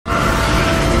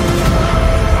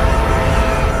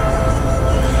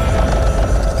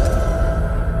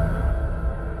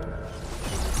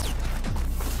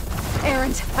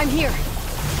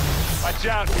Watch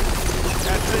out here.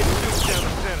 That thing shoots down the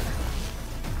center.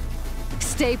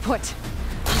 Stay put.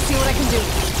 I'll see what I can do.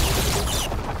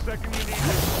 The second you need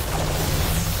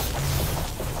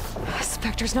it.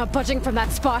 Spectre's not budging from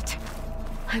that spot.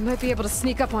 I might be able to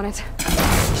sneak up on it.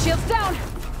 Shield's down!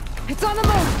 It's on the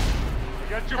move! I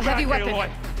got your A back, heavy weapon.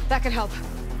 Aloy. That could help.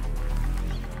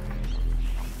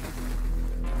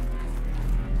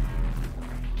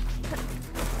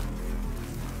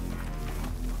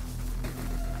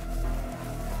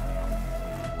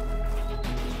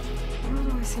 The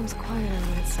world always seems quieter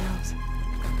when it snows.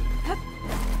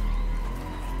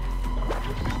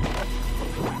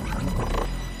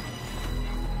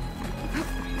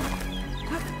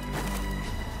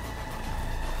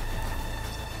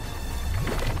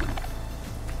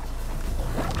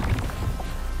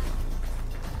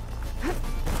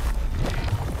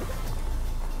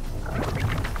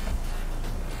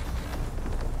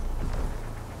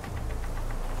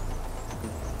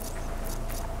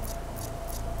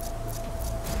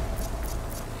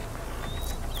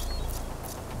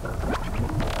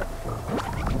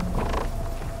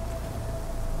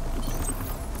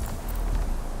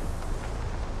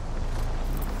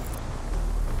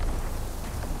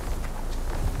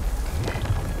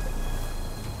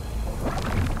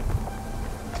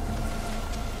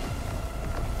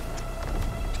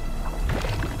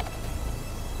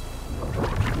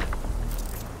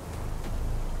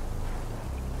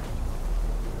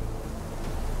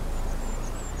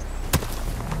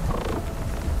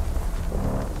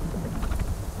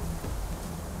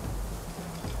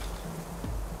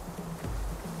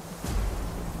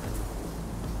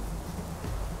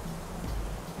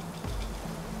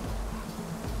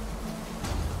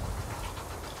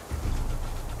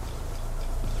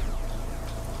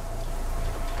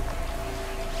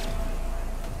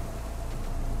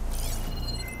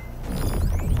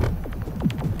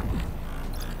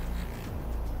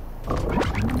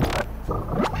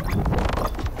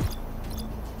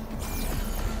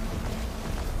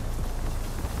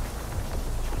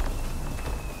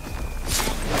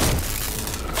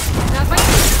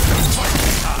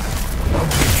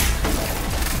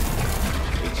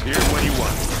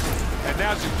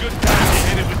 Now's a good time to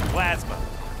hit it with plasma.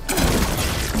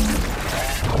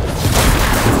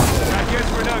 I guess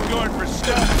we're not going for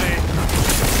stuff, man.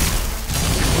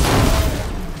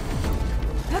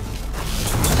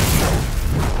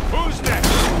 Who's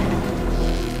next?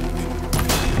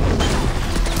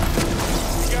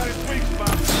 He got his weak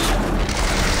spot.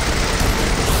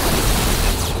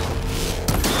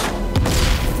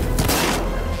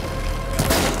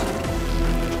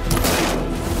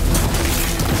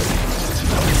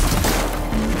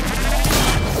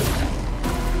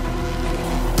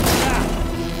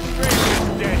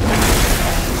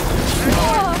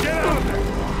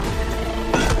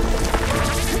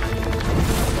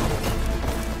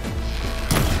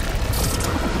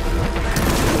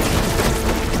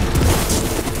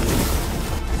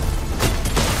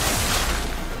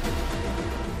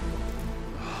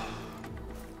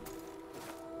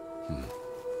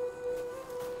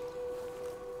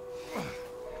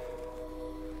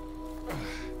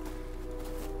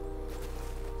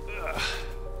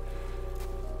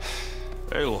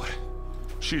 Aloy,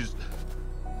 she's...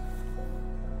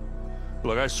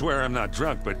 Look, I swear I'm not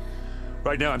drunk, but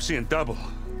right now I'm seeing double.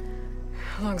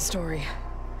 Long story,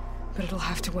 but it'll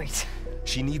have to wait.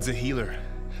 She needs a healer,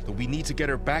 but we need to get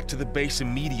her back to the base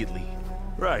immediately.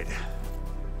 Right.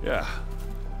 Yeah.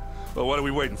 Well, what are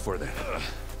we waiting for then?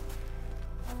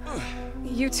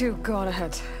 You two go on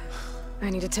ahead. I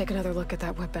need to take another look at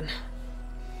that weapon.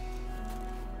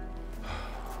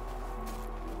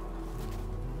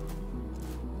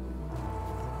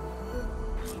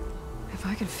 If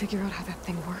I can figure out how that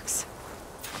thing works,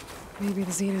 maybe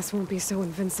the Zeniths won't be so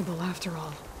invincible after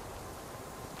all.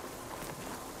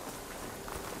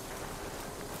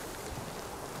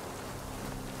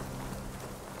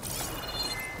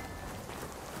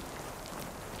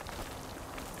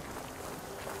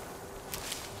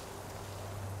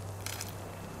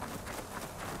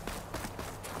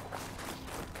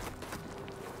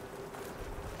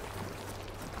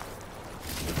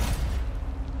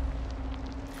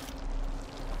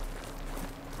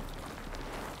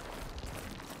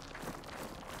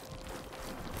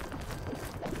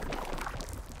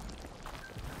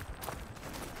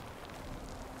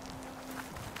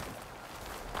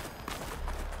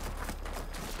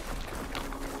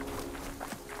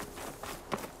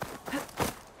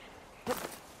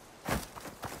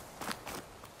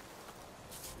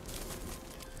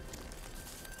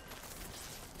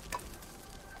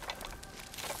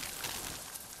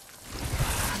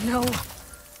 No.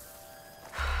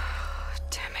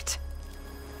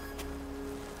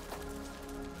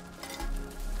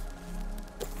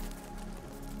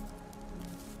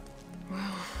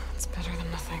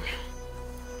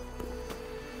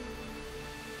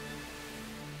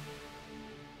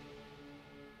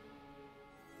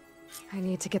 I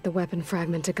need to get the weapon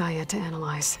fragment to Gaia to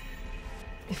analyze.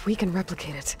 If we can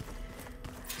replicate it,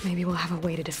 maybe we'll have a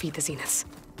way to defeat the Zeniths.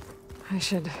 I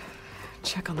should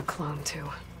check on the clone, too.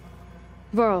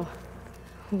 Varl,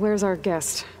 where's our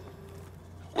guest?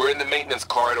 We're in the maintenance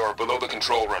corridor below the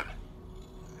control room.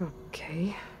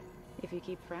 Okay. If you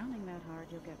keep frowning that hard,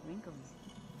 you'll get wrinkles.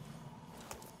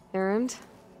 Erend?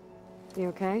 You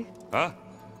okay? Huh?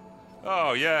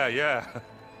 Oh, yeah.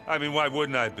 I mean, why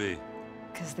wouldn't I be?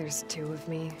 Because there's two of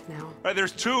me now.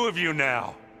 There's two of you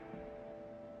now!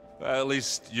 Well, at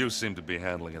least you seem to be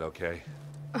handling it okay.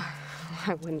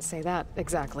 I wouldn't say that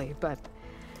exactly, but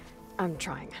I'm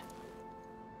trying.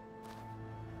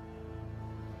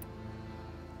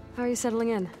 How are you settling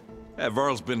in?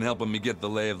 Varl's been helping me get the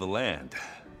lay of the land,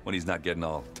 when he's not getting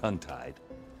all tongue-tied.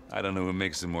 I don't know who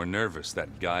makes him more nervous,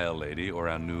 that Gaia lady or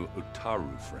our new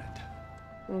Utaru friend.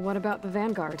 Well, what about the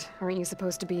Vanguard? Aren't you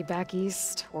supposed to be back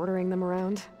east, ordering them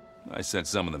around? I sent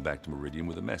some of them back to Meridian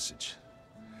with a message.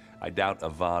 I doubt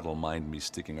Avad will mind me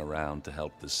sticking around to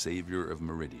help the savior of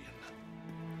Meridian.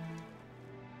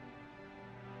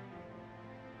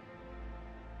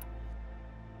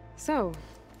 So,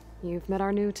 you've met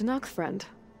our new Tanakh friend.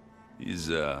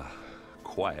 He's,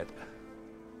 quiet.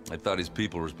 I thought his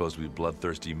people were supposed to be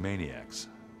bloodthirsty maniacs.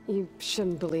 You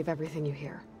shouldn't believe everything you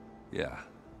hear. Yeah.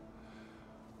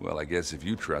 Well, I guess if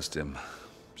you trust him,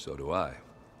 so do I.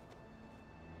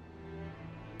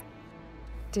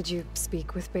 Did you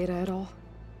speak with Beta at all?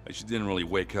 She didn't really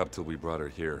wake up till we brought her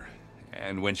here.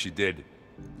 And when she did,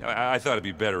 I thought it'd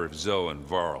be better if Zoe and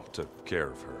Varl took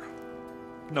care of her.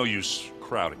 No use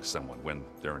crowding someone when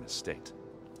they're in a state.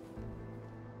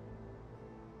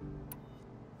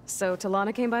 So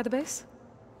Talana came by the base?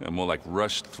 Yeah, more like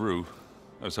rushed through.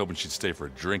 I was hoping she'd stay for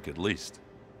a drink at least.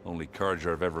 Only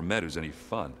Carja I've ever met who's any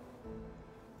fun.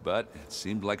 But it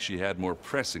seemed like she had more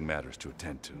pressing matters to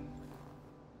attend to.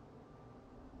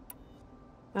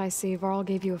 I see Varl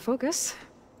gave you a focus.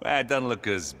 Well, it doesn't look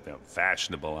as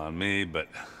fashionable on me, but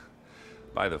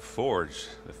by the Forge,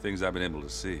 the things I've been able to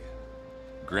see.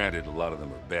 Granted, a lot of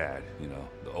them are bad, you know,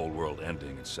 the old world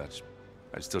ending and such.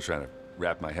 I'm still trying to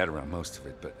wrap my head around most of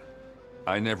it, but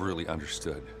I never really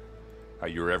understood how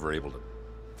you were ever able to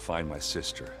find my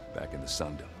sister back in the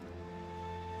Sundom.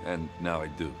 And now I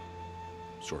do,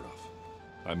 sort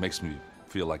of. It makes me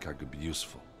feel like I could be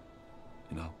useful,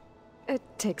 you know? It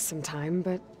takes some time,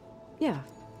 but yeah.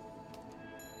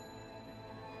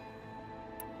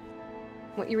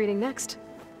 What you reading next?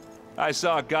 I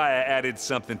saw Gaia added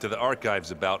something to the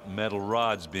archives about metal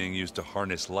rods being used to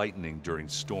harness lightning during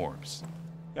storms.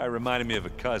 Guy reminded me of a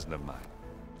cousin of mine.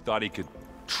 Thought he could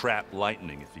trap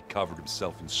lightning if he covered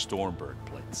himself in Stormbird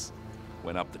plates.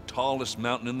 Went up the tallest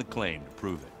mountain in the claim to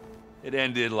prove it. It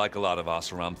ended like a lot of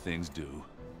Oseram things do.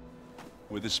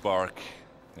 With a spark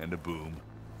and a boom.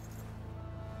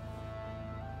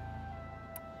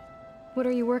 What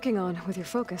are you working on with your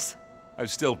focus? I'm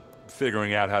still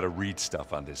figuring out how to read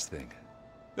stuff on this thing.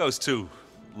 Those two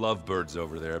lovebirds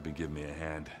over there have been giving me a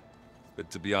hand.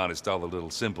 But to be honest, all the little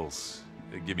symbols,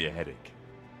 they give me a headache.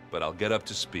 But I'll get up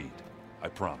to speed, I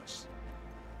promise.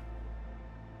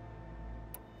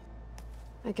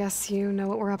 I guess you know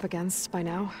what we're up against by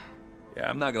now. Yeah,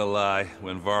 I'm not gonna lie.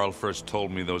 When Varl first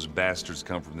told me those bastards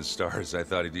come from the stars, I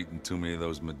thought he'd eaten too many of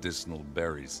those medicinal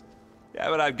berries. Yeah,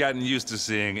 but I've gotten used to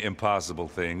seeing impossible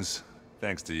things,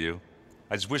 thanks to you.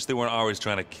 I just wish they weren't always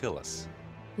trying to kill us.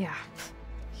 Yeah,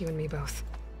 you and me both.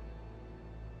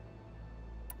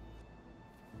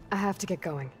 I have to get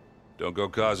going. Don't go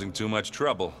causing too much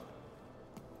trouble.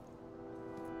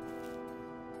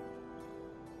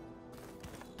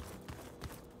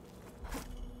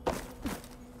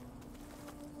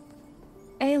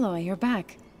 Aloy, you're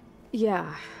back.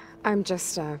 Yeah, I'm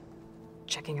just,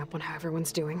 checking up on how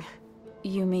everyone's doing.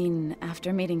 You mean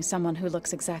after meeting someone who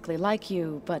looks exactly like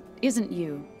you, but isn't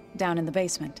you, down in the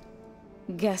basement?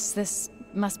 Guess this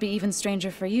must be even stranger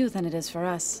for you than it is for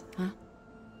us, huh?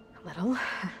 A little.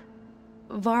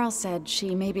 Varl said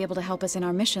she may be able to help us in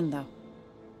our mission, though.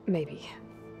 Maybe.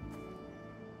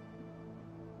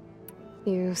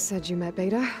 You said you met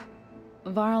Beta?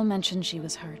 Varl mentioned she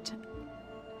was hurt.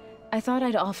 I thought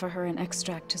I'd offer her an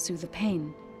extract to soothe the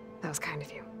pain. That was kind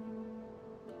of you.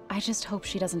 I just hope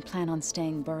she doesn't plan on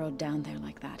staying burrowed down there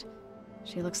like that.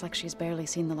 She looks like she's barely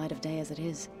seen the light of day as it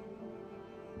is.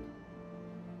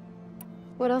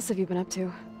 What else have you been up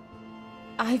to?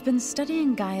 I've been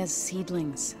studying Gaia's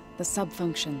seedlings, the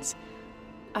subfunctions.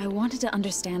 I wanted to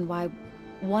understand why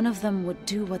one of them would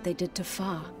do what they did to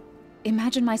Fa.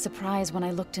 Imagine my surprise when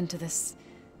I looked into this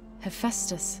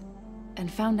Hephaestus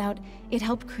and found out it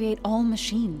helped create all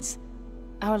machines,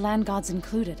 our land gods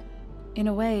included. In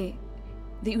a way,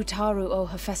 The Utaru owe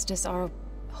Hephaestus our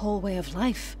whole way of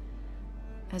life,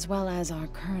 as well as our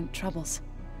current troubles.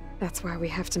 That's why we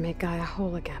have to make Gaia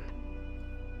whole again.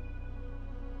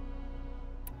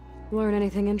 Learn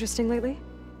anything interesting lately?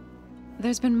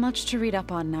 There's been much to read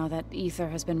up on now that Ether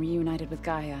has been reunited with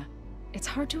Gaia. It's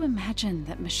hard to imagine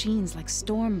that machines like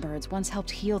Stormbirds once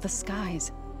helped heal the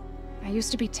skies. I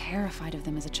used to be terrified of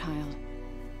them as a child.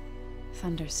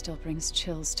 Thunder still brings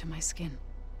chills to my skin.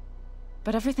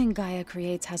 But everything Gaia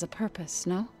creates has a purpose,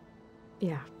 no?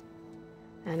 Yeah.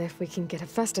 And if we can get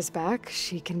Hephaestus back,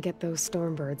 she can get those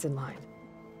Stormbirds in line.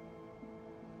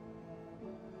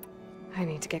 I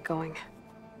need to get going.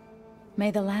 May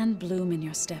the land bloom in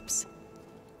your steps.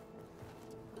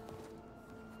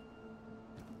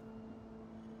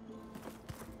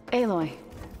 Aloy,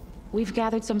 we've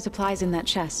gathered some supplies in that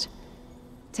chest.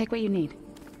 Take what you need.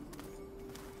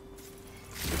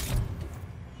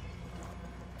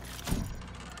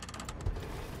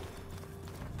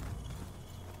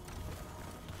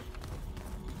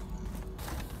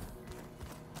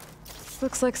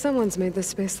 Looks like someone's made this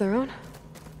space their own.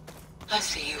 I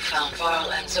see you found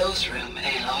Varl and Zoe's room,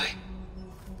 Aloy.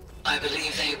 I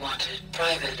believe they wanted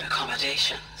private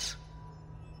accommodations.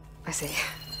 I see.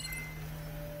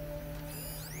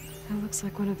 That looks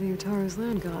like one of the Utaru's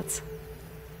land gods.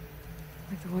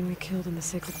 Like the one we killed in the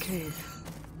sacred cave.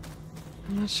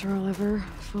 I'm not sure I'll ever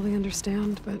fully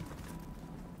understand, but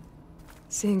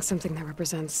seeing something that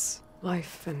represents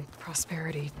life and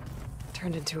prosperity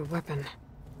turned into a weapon,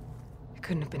 it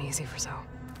couldn't have been easy for Zoe.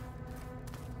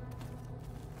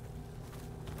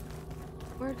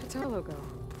 Where'd Katalo go?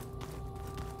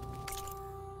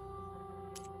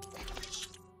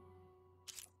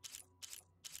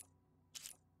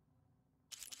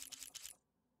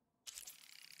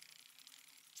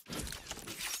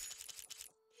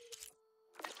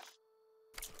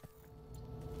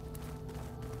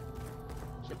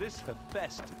 So this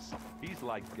Hephaestus, he's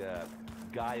like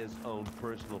Gaia's own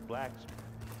personal blacksmith.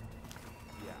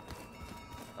 Yeah,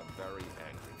 I'm very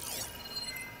angry.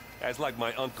 As like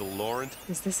my Uncle Laurent.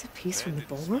 Is this a piece from the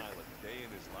bulwark?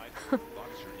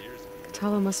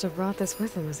 Katalo must have brought this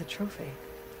with him as a trophy.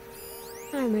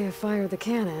 I may have fired the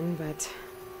cannon, but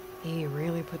he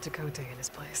really put Dakota in his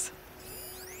place.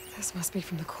 This must be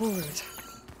from the core route.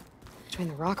 Between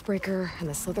the Rockbreaker and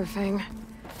the Slitherfang,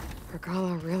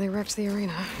 Regala really wrecked the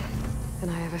arena.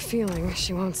 And I have a feeling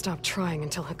she won't stop trying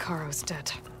until Hikaru's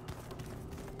dead.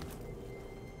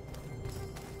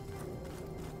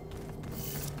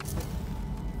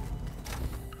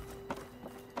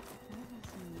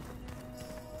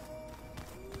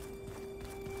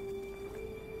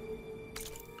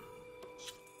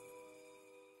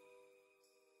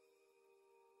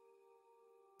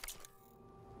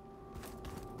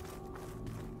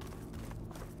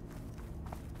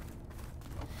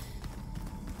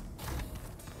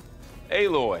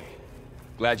 Aloy!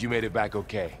 Glad you made it back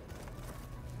okay.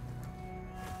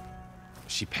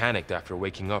 She panicked after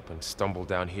waking up and stumbled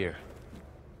down here.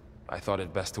 I thought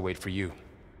it best to wait for you.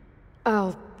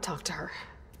 I'll talk to her.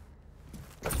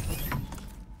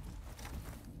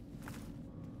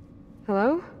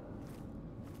 Hello?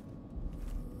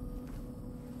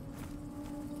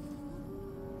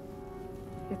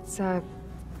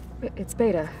 It's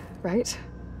Beta, right?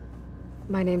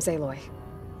 My name's Aloy.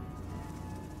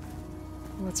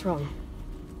 What's wrong?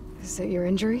 Is it your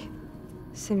injury?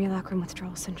 Simulacrum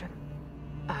withdrawal syndrome.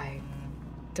 I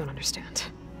don't understand.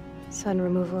 Sudden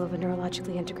removal of a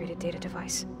neurologically integrated data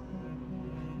device.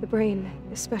 The brain,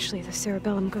 especially the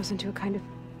cerebellum, goes into a kind of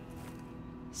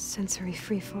sensory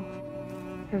freefall.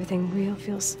 Everything real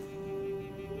feels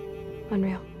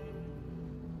unreal.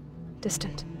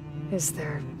 Distant. Is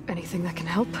there anything that can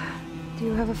help? Do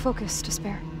you have a focus to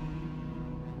spare?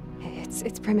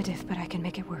 It's primitive, but I can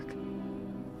make it work.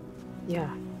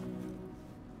 Yeah.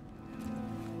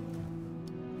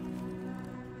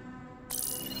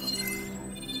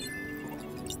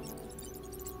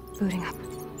 Booting up.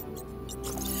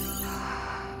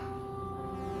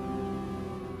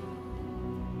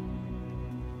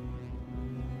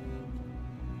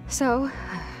 So,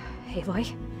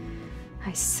 Aloy,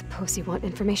 I suppose you want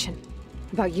information.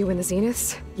 About you and the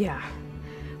Zeniths? Yeah.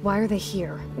 Why are they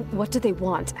here? What do they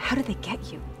want? How did they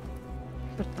get you?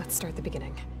 But let's start the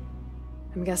beginning.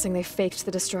 I'm guessing they faked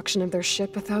the destruction of their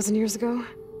ship 1,000 years ago?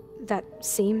 That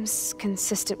seems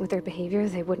consistent with their behavior.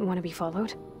 They wouldn't want to be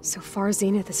followed. So far,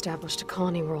 Zenith established a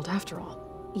colony world after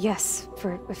all. Yes,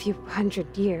 for a few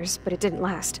hundred years, but it didn't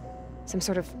last. Some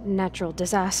sort of natural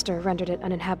disaster rendered it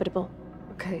uninhabitable.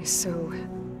 Okay, so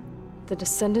the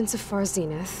descendants of Far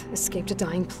Zenith escaped a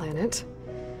dying planet,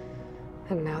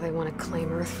 and now they want to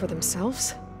claim Earth for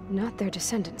themselves? Not their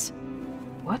descendants.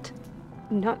 What?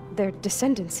 Not their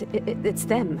descendants. It's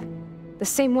them. The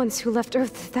same ones who left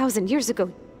Earth 1,000 years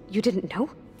ago. You didn't know?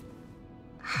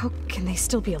 How can they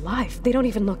still be alive? They don't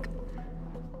even look...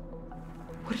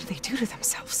 What did they do to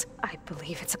themselves? I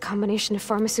believe it's a combination of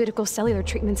pharmaceutical, cellular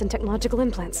treatments, and technological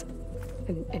implants.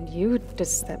 And you?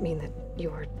 Does that mean that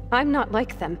you're... I'm not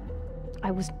like them.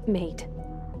 I was made.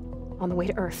 On the way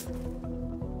to Earth.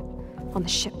 On the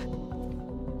ship.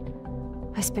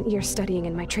 I spent years studying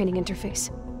in my training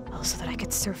interface, all so that I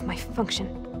could serve my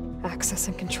function. Access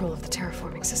and control of the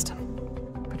terraforming system.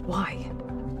 But why?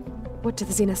 What do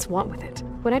the Zeniths want with it?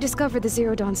 When I discovered the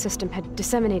Zero Dawn system had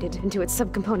disseminated into its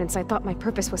subcomponents, I thought my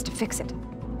purpose was to fix it.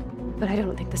 But I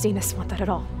don't think the Zeniths want that at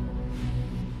all.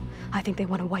 I think they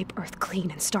want to wipe Earth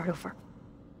clean and start over.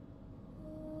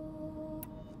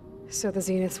 So the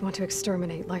Zeniths want to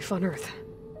exterminate life on Earth.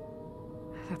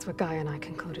 That's what Gaia and I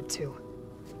concluded too.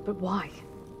 But why?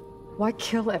 Why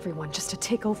kill everyone just to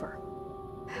take over?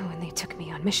 When they took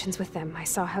me on missions with them, I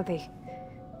saw how they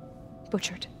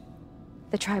butchered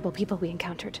the tribal people we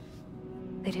encountered.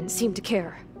 They didn't seem to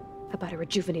care about a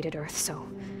rejuvenated Earth, so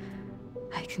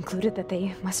I concluded that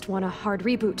they must want a hard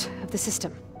reboot of the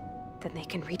system. Then they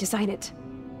can redesign it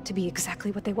to be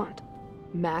exactly what they want.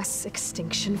 Mass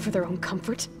extinction for their own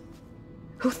comfort?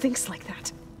 Who thinks like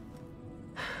that?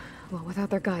 Well, without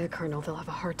their Gaia kernel, they'll have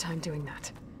a hard time doing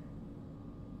that.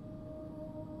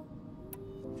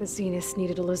 The Zeniths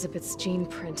needed Elizabeth's gene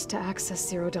print to access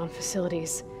Zero Dawn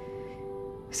facilities.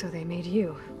 So they made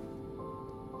you.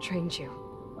 Trained you.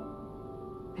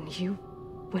 And you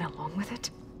went along with it?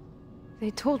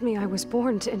 They told me I was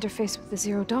born to interface with the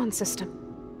Zero Dawn system.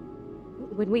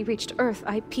 When we reached Earth,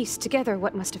 I pieced together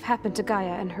what must have happened to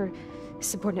Gaia and her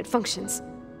subordinate functions.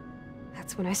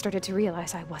 That's when I started to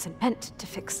realize I wasn't meant to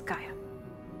fix Gaia.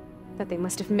 That they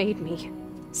must have made me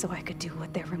so I could do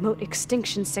what their remote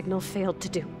extinction signal failed to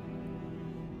do.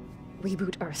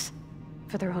 Reboot Earth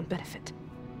for their own benefit.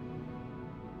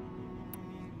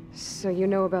 So you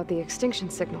know about the extinction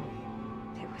signal?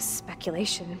 It was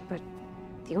speculation, but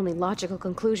the only logical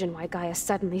conclusion why Gaia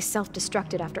suddenly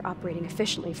self-destructed after operating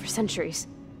efficiently for centuries.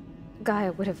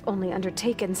 Gaia would have only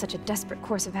undertaken such a desperate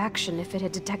course of action if it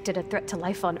had detected a threat to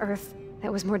life on Earth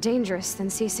that was more dangerous than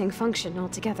ceasing function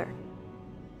altogether.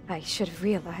 I should have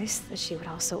realized that she would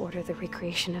also order the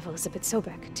recreation of Elizabeth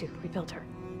Sobek to rebuild her.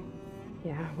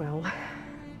 Yeah, well,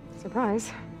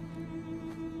 surprise.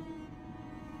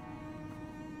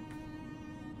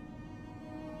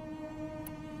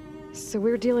 So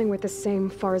we're dealing with the same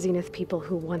Far Zenith people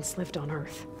who once lived on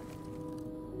Earth.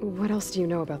 What else do you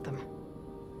know about them?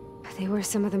 They were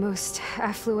some of the most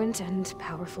affluent and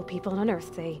powerful people on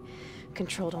Earth. They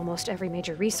controlled almost every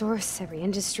major resource, every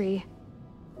industry.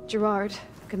 Gerard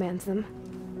commands them.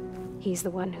 He's the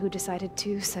one who decided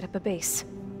to set up a base.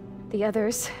 The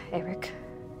others, Eric,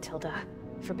 Tilda,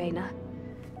 Verbena,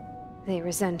 they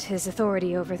resent his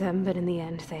authority over them, but in the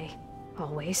end, they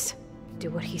always do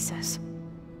what he says.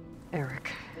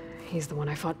 Eric. He's the one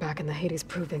I fought back in the Hades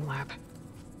Proving Lab.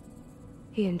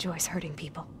 He enjoys hurting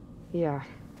people. Yeah,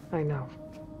 I know.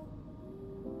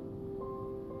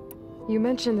 You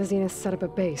mentioned the Zeniths set up a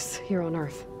base here on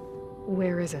Earth.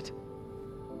 Where is it?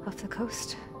 Off the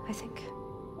coast, I think.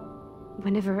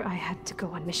 Whenever I had to go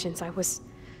on missions, I was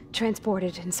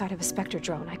transported inside of a Spectre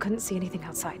drone. I couldn't see anything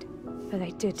outside. But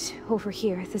I did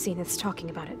overhear the Zeniths talking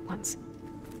about it once.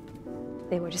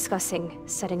 They were discussing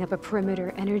setting up a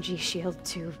perimeter energy shield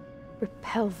to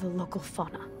repel the local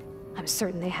fauna. I'm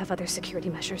certain they have other security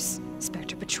measures.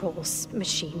 Spectre patrols,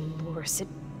 machine wars.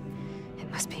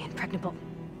 It must be impregnable.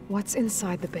 What's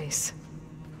inside the base?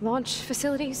 Launch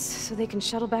facilities, so they can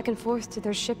shuttle back and forth to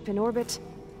their ship in orbit.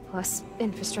 Plus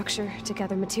infrastructure to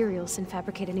gather materials and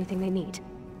fabricate anything they need.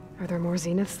 Are there more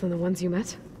Zeniths than the ones you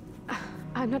met?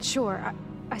 I'm not sure.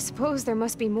 I suppose there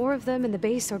must be more of them in the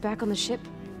base or back on the ship.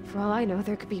 For all I know,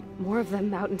 there could be more of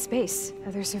them out in space,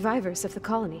 other survivors of the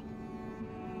colony.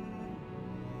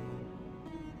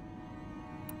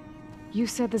 You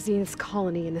said the Zenith's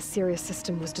colony in the Sirius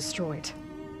system was destroyed.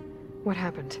 What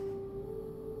happened?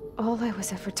 All I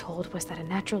was ever told was that a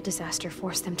natural disaster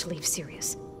forced them to leave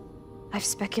Sirius. I've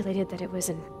speculated that it was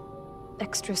an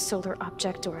extrasolar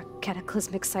object or a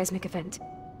cataclysmic seismic event.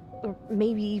 Or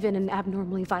maybe even an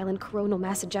abnormally violent coronal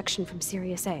mass ejection from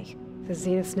Sirius A. The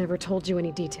Zeniths never told you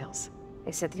any details.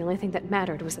 They said the only thing that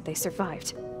mattered was that they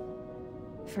survived.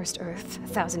 First Earth,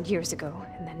 1,000 years ago,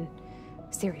 and then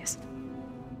Sirius.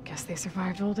 Guess they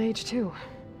survived old age, too.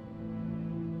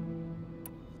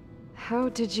 How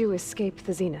did you escape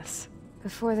the Zeniths?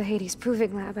 Before the Hades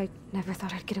Proving Lab, I never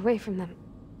thought I'd get away from them.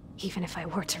 Even if I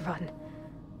were to run.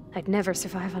 I'd never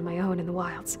survive on my own in the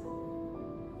wilds.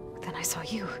 But then I saw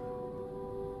you.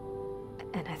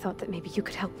 And I thought that maybe you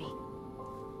could help me.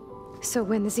 So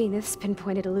when the Zeniths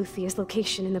pinpointed Aluthia's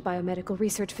location in the biomedical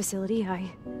research facility,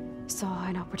 I saw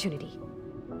an opportunity.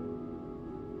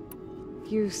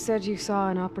 You said you saw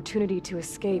an opportunity to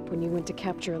escape when you went to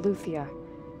capture Aluthia.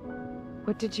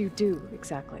 What did you do,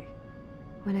 exactly?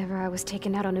 Whenever I was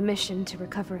taken out on a mission to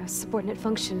recover a subordinate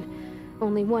function,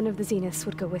 only one of the Zeniths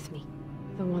would go with me.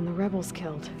 The one the rebels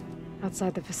killed,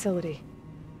 outside the facility.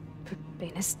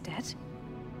 Baina's dead?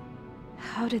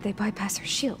 How did they bypass her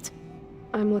shield?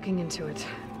 I'm looking into it.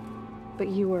 But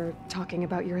you were talking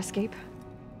about your escape?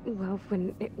 Well,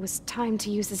 when it was time to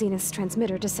use the Zenith's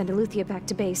transmitter to send Aluthia back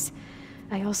to base,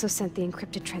 I also sent the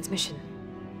encrypted transmission.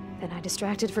 Then I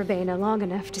distracted Verbena long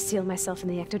enough to seal myself in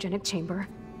the ectogenic chamber,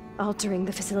 altering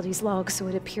the facility's log so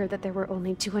it appeared that there were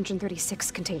only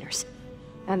 236 containers.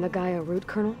 And the Gaia root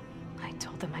kernel? I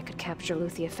told them I could capture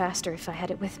Aluthia faster if I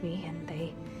had it with me, and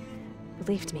they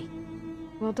believed me.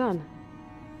 Well done.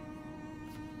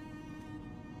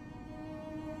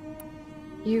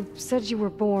 You said you were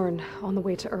born on the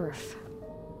way to Earth.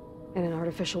 In an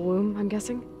artificial womb, I'm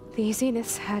guessing? The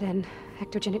Zeniths had an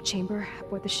ectogenic chamber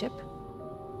aboard the ship.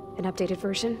 An updated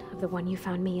version of the one you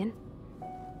found me in.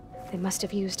 They must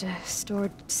have used a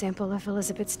stored sample of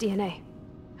Elizabeth's DNA.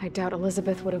 I doubt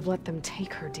Elizabeth would have let them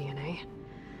take her DNA.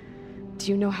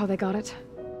 Do you know how they got it?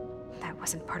 That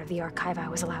wasn't part of the archive I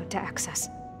was allowed to access.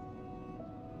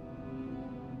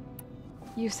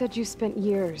 You said you spent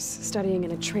years studying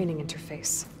in a training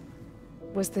interface.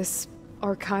 Was this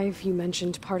archive you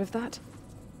mentioned part of that?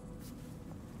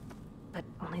 But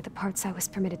only the parts I was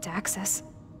permitted to access.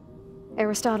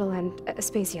 Aristotle and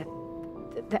Aspasia,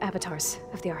 the avatars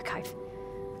of the archive,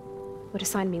 would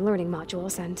assign me learning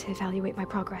modules and evaluate my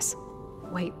progress.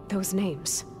 Wait, those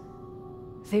names.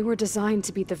 They were designed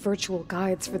to be the virtual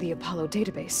guides for the Apollo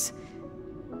database,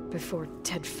 before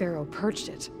Ted Faro purged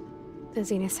it. The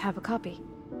Zeniths have a copy.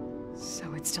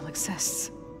 So it still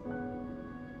exists.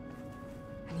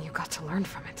 And you got to learn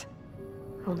from it.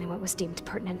 Only what was deemed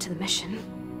pertinent to the mission.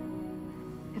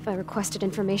 If I requested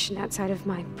information outside of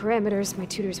my parameters, my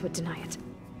tutors would deny it.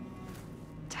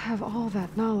 To have all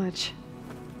that knowledge,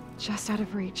 just out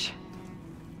of reach.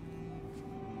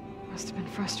 Must have been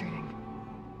frustrating.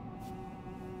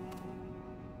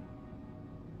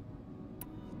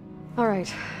 All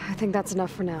right, I think that's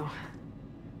enough for now.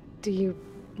 Do you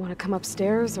want to come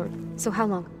upstairs, or...? So how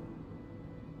long?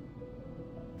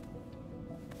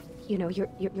 You know, your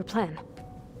plan.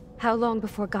 How long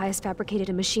before Gaia's fabricated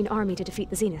a machine army to defeat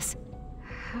the Zeniths?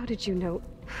 How did you know?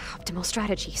 Optimal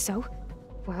strategy, so?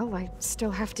 Well, I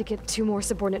still have to get 2 more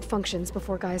subordinate functions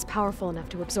before Gaia's powerful enough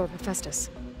to absorb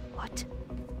Hephaestus. What?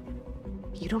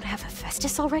 You don't have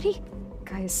Hephaestus already?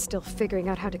 Gaia's still figuring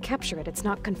out how to capture it. It's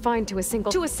not confined to a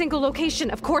single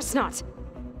location, of course not!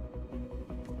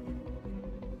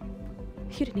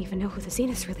 You didn't even know who the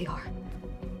Zeniths really are.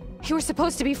 You were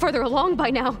supposed to be further along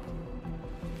by now.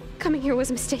 Coming here was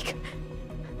a mistake.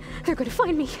 They're gonna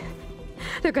find me.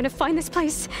 They're gonna find this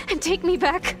place and take me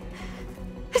back.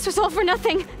 This was all for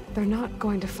nothing. They're not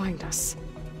going to find us.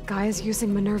 Gaia's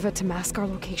using Minerva to mask our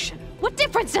location. What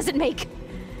difference does it make?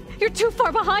 You're too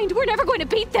far behind. We're never going to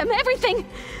beat them. Everything,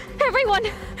 everyone,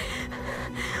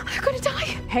 they're gonna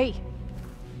die. Hey,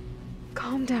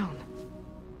 calm down.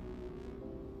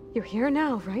 You're here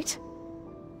now, right?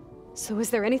 So is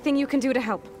there anything you can do to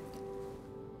help?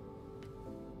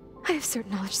 I have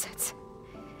certain knowledge sets.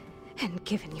 And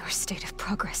given your state of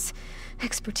progress,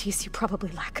 expertise you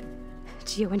probably lack.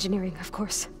 Geoengineering, of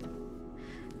course.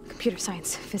 Computer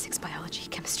science, physics, biology,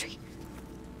 chemistry.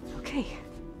 Okay.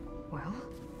 Well,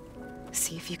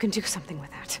 see if you can do something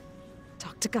with that.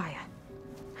 Talk to Gaia.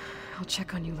 I'll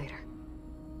check on you later.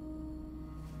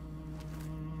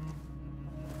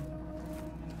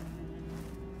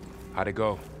 How'd it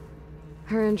go?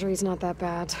 Her injury's not that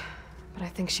bad, but I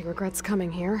think she regrets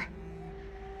coming here.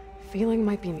 Feeling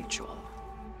might be mutual.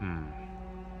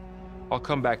 I'll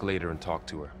come back later and talk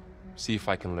to her. See if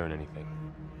I can learn anything.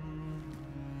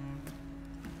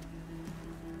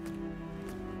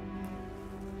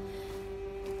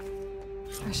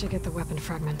 I should get the weapon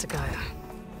fragment to Gaia.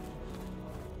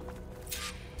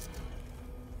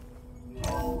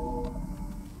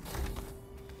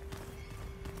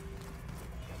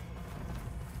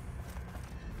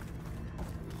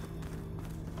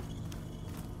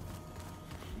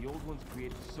 The old ones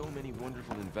created so many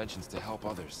wonderful inventions to help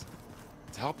others.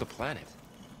 To help the planet.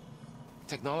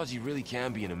 Technology really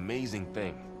can be an amazing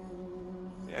thing.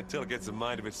 Yeah, until it gets a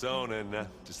mind of its own and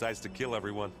decides to kill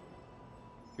everyone.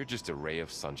 You're just a ray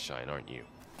of sunshine, aren't you?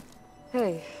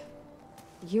 Hey,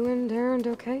 You and Aaron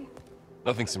okay?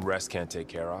 Nothing some rest can't take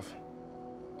care of.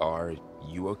 Are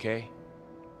you okay?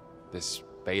 This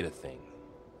beta thing,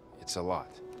 it's a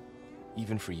lot.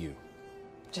 Even for you.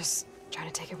 Just trying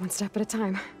to take it one step at a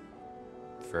time.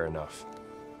 Fair enough.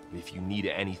 If you need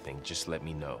anything, just let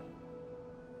me know.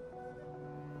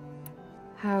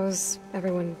 How's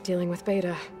everyone dealing with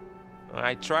Beta?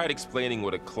 I tried explaining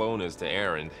what a clone is to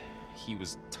Aaron. He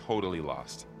was totally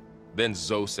lost. Then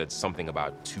Zoe said something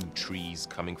about 2 trees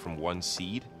coming from 1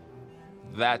 seed.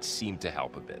 That seemed to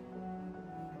help a bit.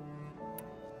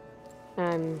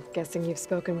 I'm guessing you've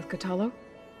spoken with Kotallo?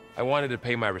 I wanted to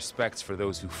pay my respects for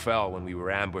those who fell when we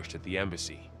were ambushed at the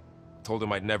embassy. Told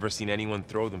him I'd never seen anyone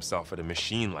throw themselves at a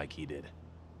machine like he did.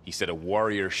 He said a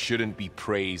warrior shouldn't be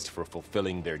praised for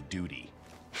fulfilling their duty.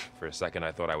 For a second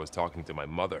I thought I was talking to my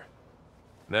mother.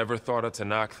 Never thought a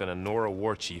Tanakh and a Nora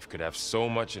war chief could have so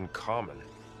much in common.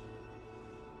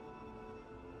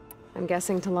 I'm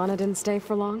guessing Talana didn't stay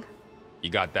for long? You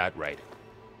got that right.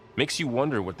 Makes you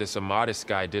wonder what this Amadis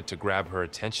guy did to grab her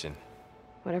attention.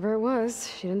 Whatever it was,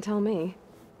 she didn't tell me.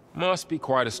 Must be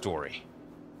quite a story.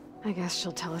 I guess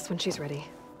she'll tell us when she's ready.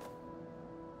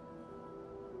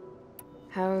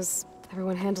 How's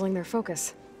everyone handling their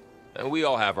focus? And we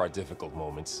all have our difficult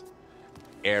moments.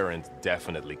 Aaron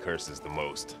definitely curses the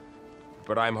most.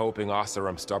 But I'm hoping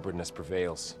Oseram's stubbornness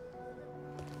prevails.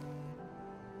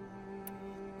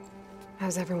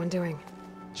 How's everyone doing?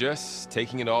 Just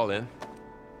taking it all in.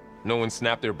 No one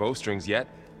snapped their bowstrings yet.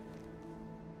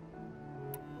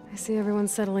 I see everyone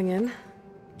settling in.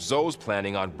 Zoe's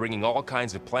planning on bringing all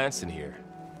kinds of plants in here.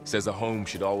 Says a home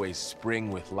should always spring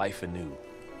with life anew.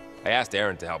 I asked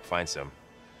Aaron to help find some.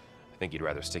 I think he'd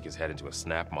rather stick his head into a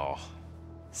snap mall.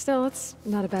 Still, it's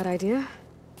not a bad idea.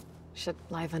 Should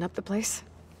liven up the place.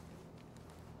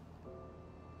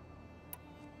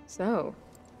 So,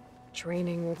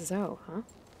 training with Zoe, huh?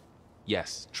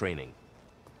 Yes, training.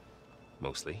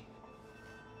 Mostly.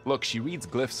 Look, she reads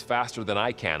glyphs faster than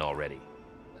I can already.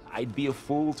 I'd be a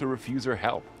fool to refuse her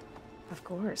help. Of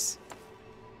course.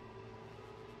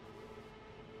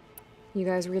 You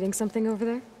guys reading something over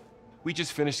there? We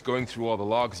just finished going through all the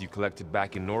logs you collected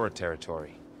back in Nora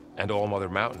territory, and All Mother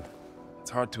Mountain.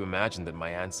 It's hard to imagine that my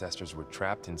ancestors were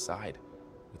trapped inside,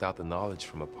 without the knowledge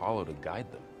from Apollo to guide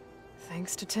them.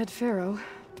 Thanks to Ted Faro.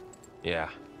 Yeah.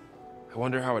 I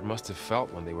wonder how it must have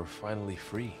felt when they were finally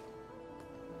free.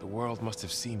 The world must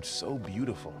have seemed so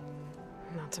beautiful.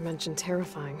 Not to mention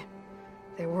terrifying.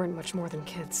 They weren't much more than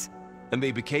kids. And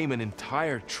they became an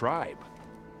entire tribe.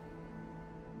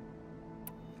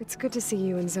 It's good to see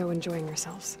you and Zoe enjoying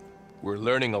yourselves. We're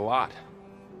learning a lot.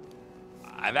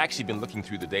 I've actually been looking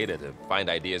through the data to find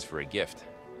ideas for a gift,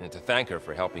 and to thank her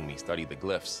for helping me study the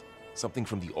glyphs. Something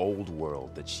from the old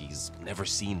world that she's never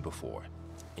seen before.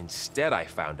 Instead, I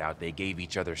found out they gave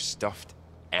each other stuffed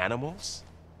animals.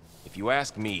 If you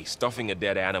ask me, stuffing a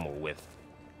dead animal with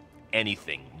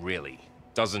anything, really,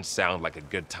 doesn't sound like a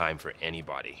good time for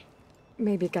anybody.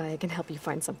 Maybe Gaia can help you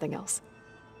find something else.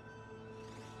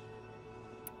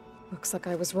 Looks like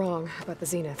I was wrong about the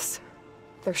Zeniths.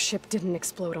 Their ship didn't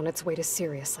explode on its way to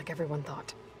Sirius like everyone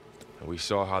thought. And we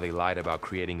saw how they lied about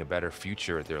creating a better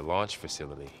future at their launch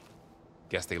facility.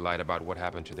 Guess they lied about what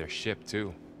happened to their ship,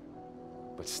 too.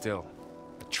 But still,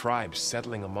 a tribe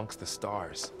settling amongst the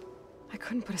stars. I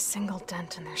couldn't put a single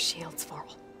dent in their shields,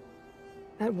 Varl.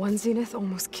 That one Zenith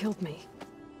almost killed me.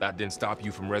 That didn't stop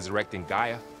you from resurrecting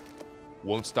Gaia.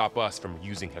 Won't stop us from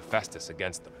using Hephaestus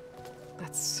against them.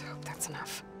 Let's hope that's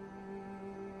enough.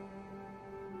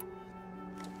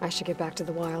 I should get back to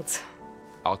the wilds.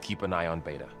 I'll keep an eye on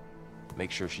Beta. Make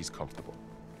sure she's comfortable.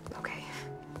 Okay.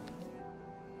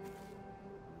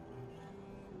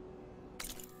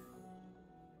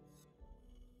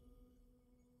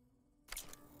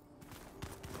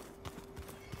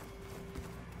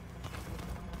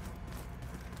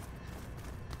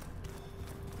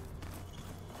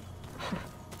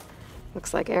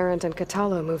 Looks like Arendt and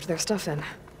Kotallo moved their stuff in.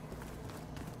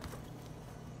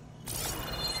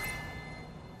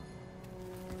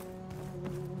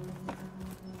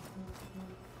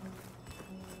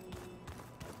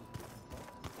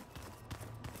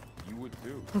 You would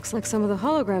too. Looks like some of the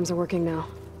holograms are working now.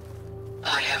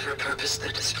 I have repurposed the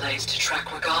displays to track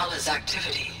Regala's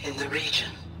activity in the region.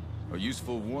 A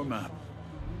useful war map.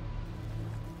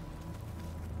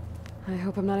 I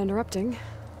hope I'm not interrupting.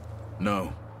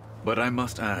 No, but I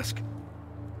must ask.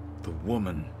 The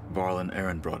woman Varl and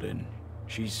Aaron brought in,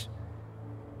 she's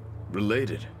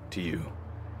related to you.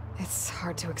 It's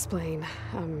hard to explain.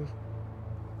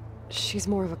 She's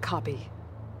more of a copy.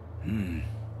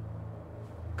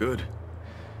 Good.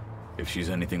 If she's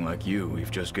anything like you,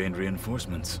 we've just gained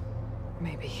reinforcements.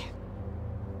 maybe.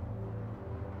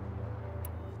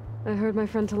 I heard my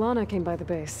friend Talana came by the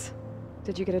base.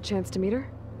 Did you get a chance to meet her?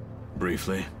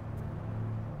 Briefly.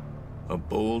 A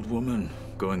bold woman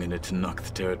going into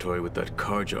Tenakth territory with that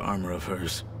Karja armor of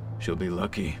hers. She'll be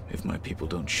lucky if my people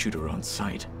don't shoot her on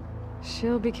sight.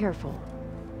 She'll be careful.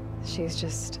 She's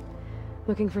just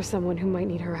looking for someone who might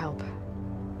need her help.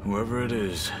 Whoever it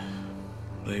is,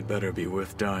 they better be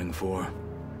worth dying for.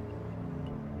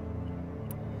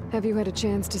 Have you had a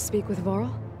chance to speak with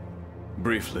Varl?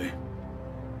 Briefly.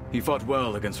 He fought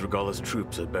well against Regalla's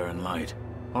troops at Barren Light.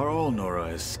 Are all Nora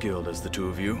as skilled as the two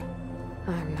of you?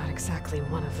 I'm not exactly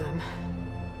one of them.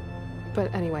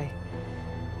 But anyway,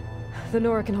 the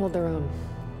Nora can hold their own.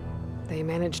 They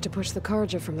managed to push the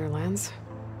Karja from their lands.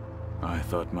 I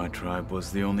thought my tribe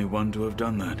was the only one to have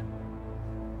done that.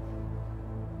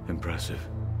 Impressive.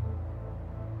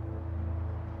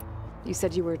 You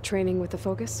said you were training with the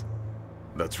Focus?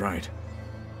 That's right.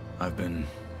 I've been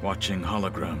watching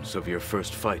holograms of your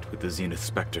first fight with the Zenith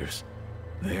Spectres.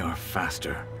 They are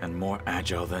faster and more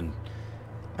agile than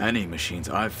any machines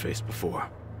I've faced before.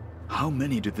 How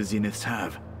many do the Zeniths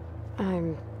have?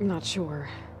 I'm not sure.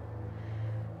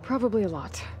 Probably a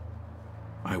lot.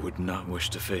 I would not wish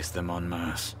to face them en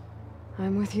masse.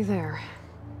 I'm with you there.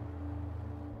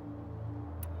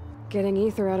 Getting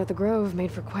Ether out of the Grove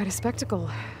made for quite a spectacle.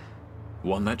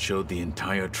 One that showed the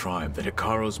entire tribe that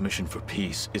Hikaro's mission for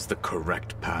peace is the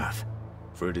correct path,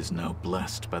 for it is now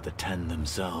blessed by the Ten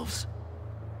themselves.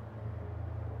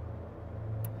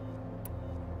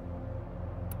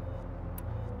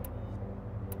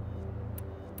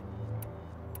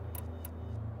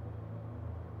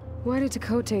 Why did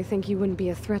Tekote think you wouldn't be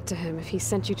a threat to him if he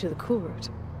sent you to the Cool Route?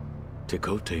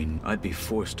 Tekote, I'd be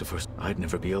forced to first. I'd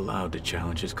never be allowed to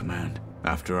challenge his command.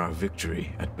 After our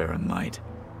victory at Barren Light,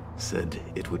 said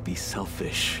it would be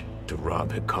selfish to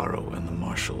rob Hikaro and the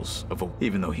Marshals of a...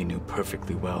 Even though he knew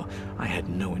perfectly well, I had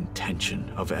no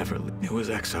intention of ever... It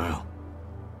was exile.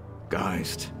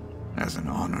 Guised as an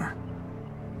honor.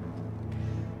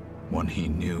 One he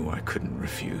knew I couldn't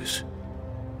refuse.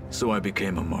 So I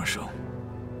became a Marshal,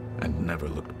 and never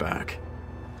looked back.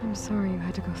 I'm sorry you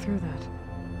had to go through that.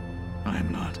 I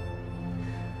am not.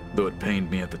 Though it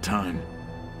pained me at the time,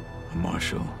 a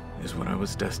Marshal is what I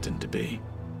was destined to be.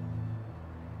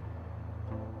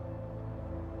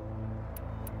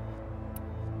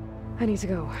 I need to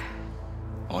go.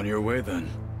 On your way, then.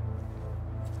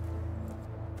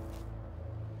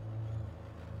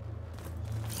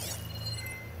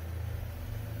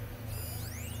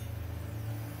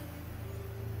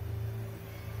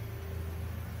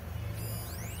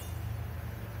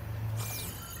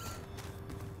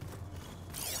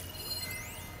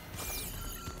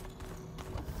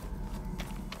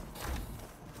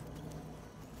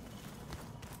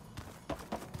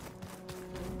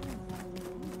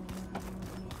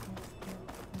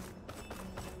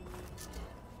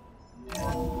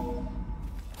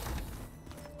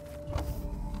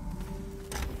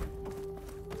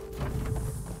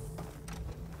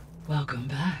 Welcome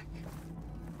back.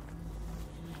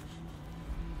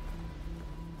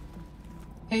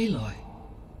 Aloy,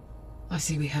 I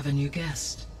see we have a new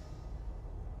guest.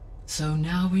 So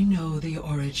now we know the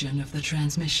origin of the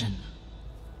transmission.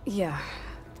 Yeah.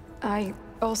 I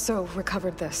also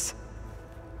recovered this.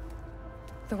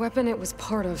 The weapon it was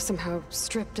part of somehow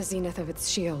stripped a Zenith of its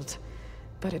shield,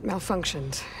 but it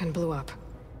malfunctioned and blew up.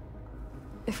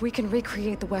 If we can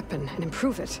recreate the weapon and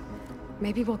improve it,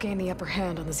 maybe we'll gain the upper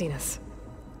hand on the Zeniths.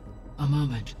 A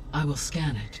moment, I will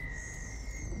scan it.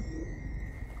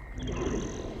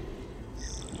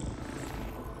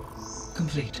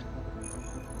 Complete.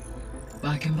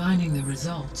 By combining the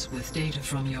results with data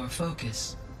from your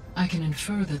focus, I can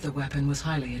infer that the weapon was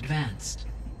highly advanced,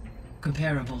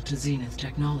 comparable to Zenith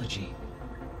technology,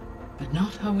 but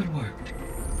not how it worked.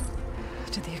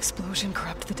 Did the explosion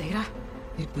corrupt the data?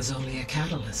 It was only a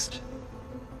catalyst.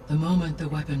 The moment the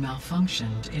weapon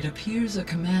malfunctioned, it appears a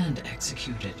command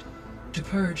executed to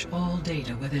purge all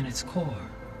data within its core.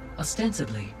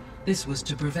 Ostensibly, this was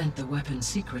to prevent the weapon's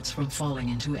secrets from falling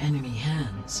into enemy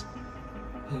hands.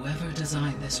 Whoever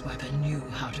designed this weapon knew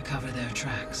how to cover their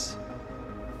tracks.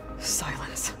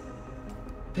 Silence.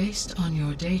 Based on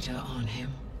your data on him,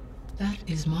 that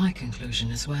is my conclusion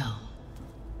as well.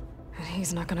 And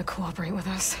he's not gonna cooperate with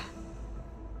us.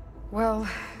 Well,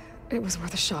 it was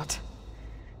worth a shot.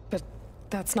 But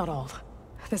that's not all.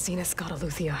 The Zeniths got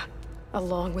Aletheia,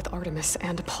 along with Artemis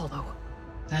and Apollo.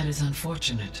 That is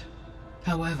unfortunate.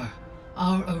 However,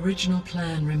 our original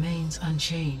plan remains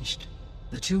unchanged.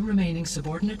 The two remaining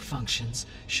subordinate functions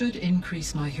should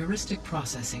increase my heuristic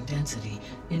processing density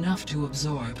enough to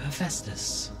absorb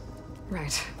Hephaestus.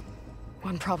 Right.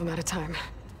 One problem at a time.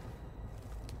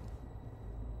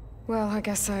 Well, I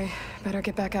guess I better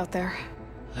get back out there.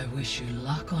 I wish you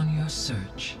luck on your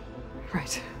search.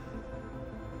 Right.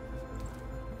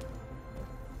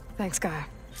 Thanks, Gaia.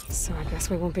 So I guess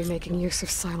we won't be making use of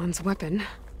Cylon's weapon.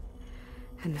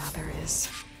 And now there is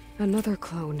another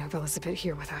clone of Elizabeth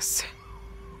here with us.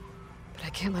 But I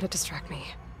can't let it distract me.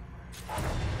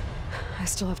 I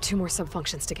still have 2 more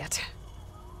sub-functions to get.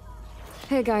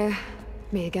 Hey, Gaia.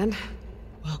 Me again.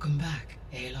 Welcome back,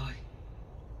 Aloy.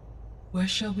 Where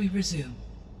shall we resume?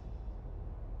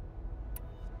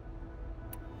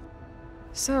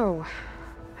 So,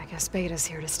 I guess Beta's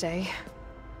here to stay.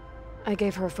 I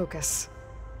gave her a focus.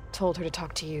 Told her to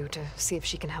talk to you to see if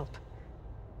she can help.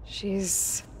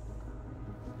 She's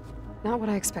not what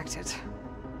I expected.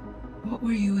 What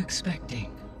were you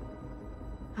expecting?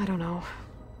 I don't know.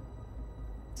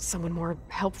 Someone more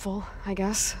helpful, I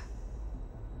guess.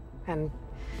 And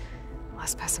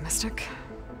less pessimistic.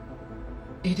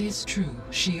 It is true,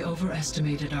 she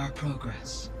overestimated our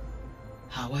progress.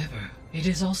 However, it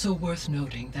is also worth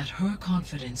noting that her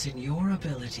confidence in your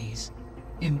abilities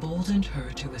emboldened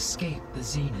her to escape the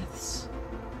Zeniths.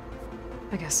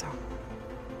 I guess so.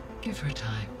 Give her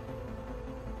time.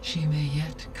 She may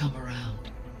yet come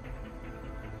around.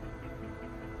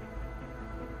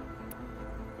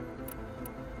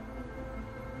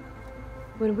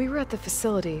 When we were at the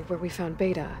facility where we found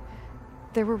Beta,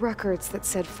 there were records that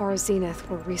said Far Zenith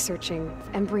were researching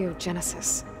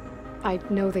embryogenesis. I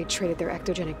know they traded their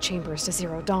ectogenic chambers to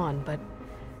Zero Dawn, but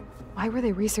why were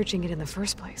they researching it in the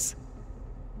first place?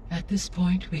 At this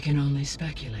point, we can only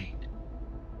speculate.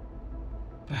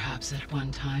 Perhaps at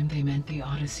one time they meant the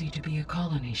Odyssey to be a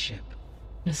colony ship,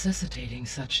 necessitating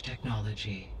such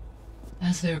technology.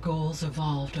 As their goals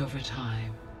evolved over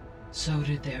time, so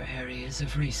did their areas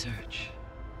of research.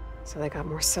 So they got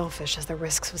more selfish as the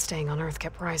risks of staying on Earth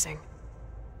kept rising.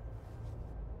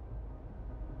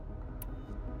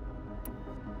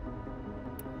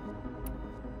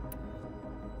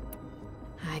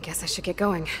 I guess I should get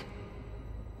going.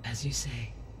 As you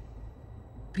say.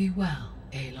 Be well,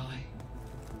 Aloy.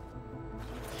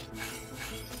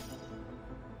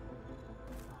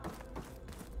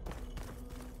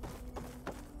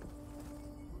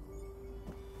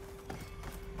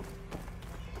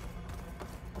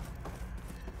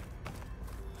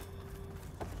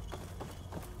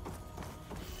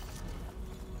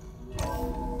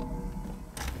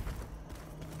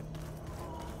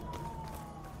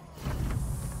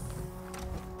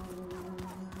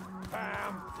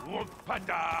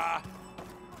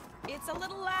 It's a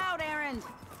little loud, Aaron.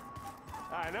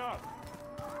 I know.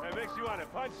 That makes you want to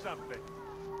punch something.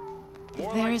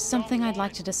 There is something I'd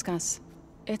like to discuss.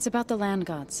 It's about the land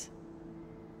gods.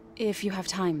 If you have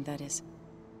time, that is.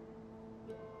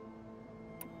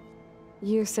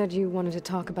 You said you wanted to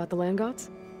talk about the land gods?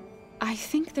 I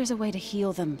think there's a way to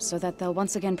heal them so that they'll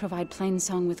once again provide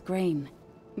Plainsong with grain.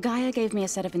 Gaia gave me a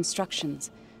set of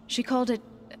instructions. She called it,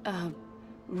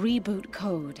 reboot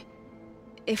code.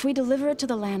 If we deliver it to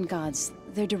the land gods,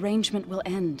 their derangement will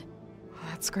end.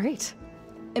 That's great.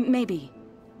 Maybe.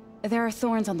 There are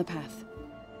thorns on the path.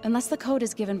 Unless the code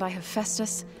is given by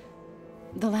Hephaestus,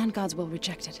 the land gods will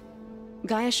reject it.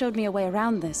 Gaia showed me a way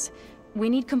around this. We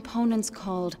need components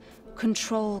called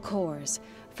control cores,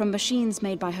 from machines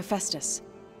made by Hephaestus.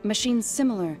 Machines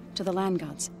similar to the land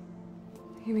gods.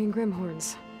 You mean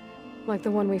Grimhorns? Like the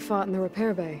one we fought in the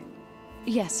repair bay?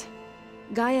 Yes.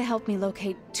 Gaia helped me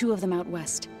locate 2 of them out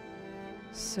west.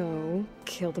 So,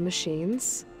 kill the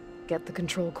machines, get the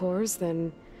control cores,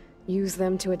 then use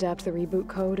them to adapt the reboot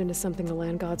code into something the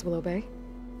land gods will obey?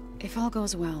 If all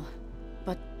goes well.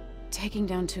 But taking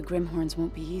down 2 Grimhorns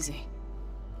won't be easy.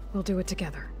 We'll do it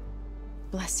together.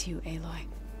 Bless you, Aloy.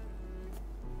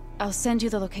 I'll send you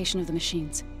the location of the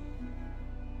machines.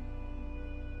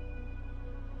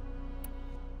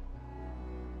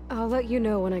 I'll let you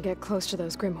know when I get close to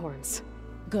those Grimhorns.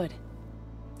 Good.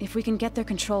 If we can get their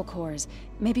control cores,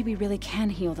 maybe we really can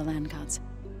heal the land gods.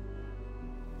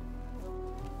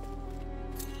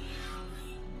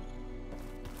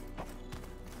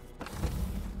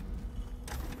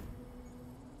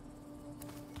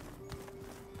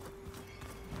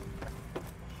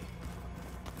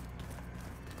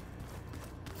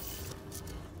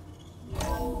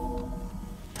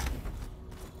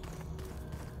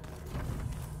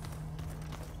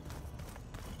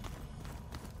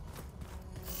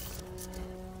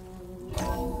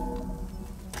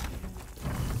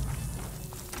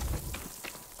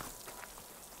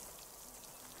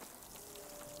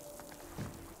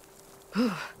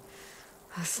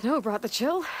 The snow brought the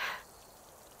chill.